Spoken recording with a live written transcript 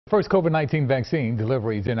First COVID-19 vaccine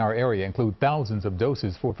deliveries in our area include thousands of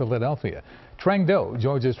doses for Philadelphia. Trang Do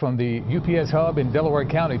joins us from the UPS hub in Delaware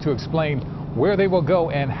County to explain where they will go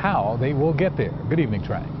and how they will get there. Good evening,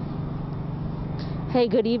 Trang. Hey,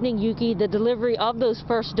 good evening, Yuki. The delivery of those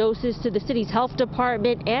first doses to the city's health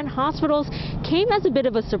department and hospitals came as a bit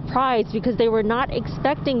of a surprise because they were not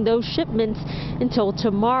expecting those shipments until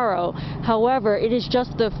tomorrow. However, it is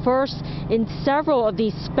just the first in several of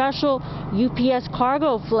these special UPS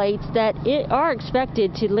cargo flights that are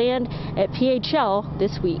expected to land at PHL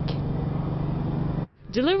this week.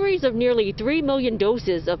 Deliveries of nearly 3 million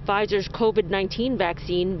doses of Pfizer's COVID-19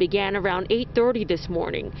 vaccine began around 8:30 this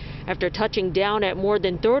morning after touching down at more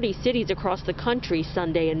than 30 cities across the country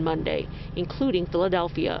Sunday and Monday, including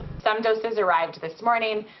Philadelphia. Some doses arrived this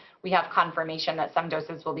morning. We have confirmation that some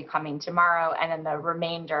doses will be coming tomorrow, and then the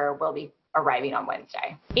remainder will be arriving on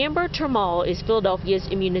Wednesday. Amber Termal is Philadelphia's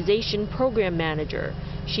immunization program manager.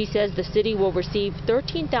 She says the city will receive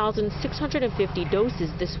 13,650 doses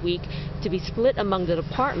this week to be split among the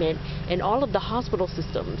department and all of the hospital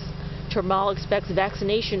systems. Termal expects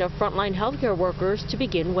vaccination of frontline healthcare workers to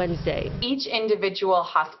begin Wednesday. Each individual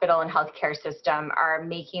hospital and healthcare system are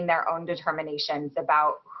making their own determinations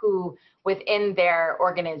about who within their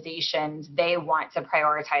organizations they want to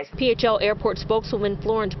prioritize. PHL Airport spokeswoman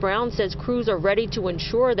Florence Brown says crews are ready to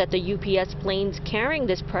ensure that the UPS planes carrying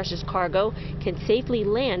this precious cargo can safely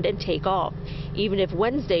land and take off, even if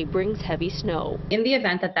Wednesday brings heavy snow. In the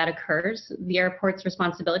event that occurs, the airport's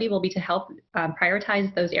responsibility will be to help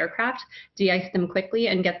prioritize those aircraft, de-ice them quickly,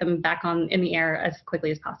 and get them back in the air as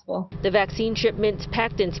quickly as possible. The vaccine shipments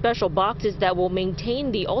packed in special boxes that will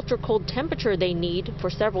maintain the ultra-cold temperature they need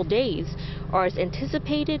for several days are as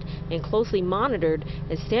anticipated and closely monitored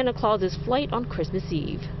as Santa Claus's flight on Christmas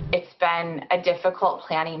Eve. It's been a difficult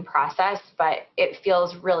planning process, but it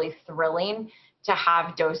feels really thrilling to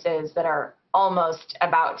have doses that are almost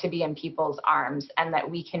about to be in people's arms and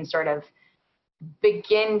that we can sort of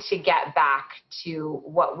begin to get back to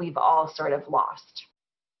what we've all sort of lost.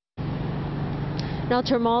 Now,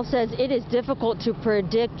 Termal says it is difficult to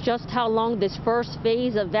predict just how long this first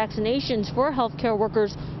phase of vaccinations for healthcare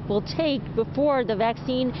workers will take before the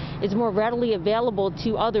vaccine is more readily available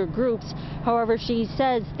to other groups. However, she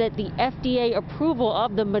says that the FDA approval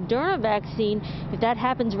of the Moderna vaccine, if that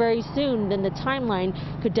happens very soon, then the timeline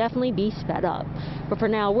could definitely be sped up. But for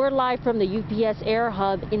now, we're live from the UPS Air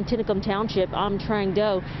Hub in Tinicum Township. I'm Trang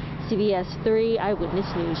Do, CBS 3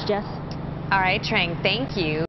 Eyewitness News. Jess? All right, Trang, thank you.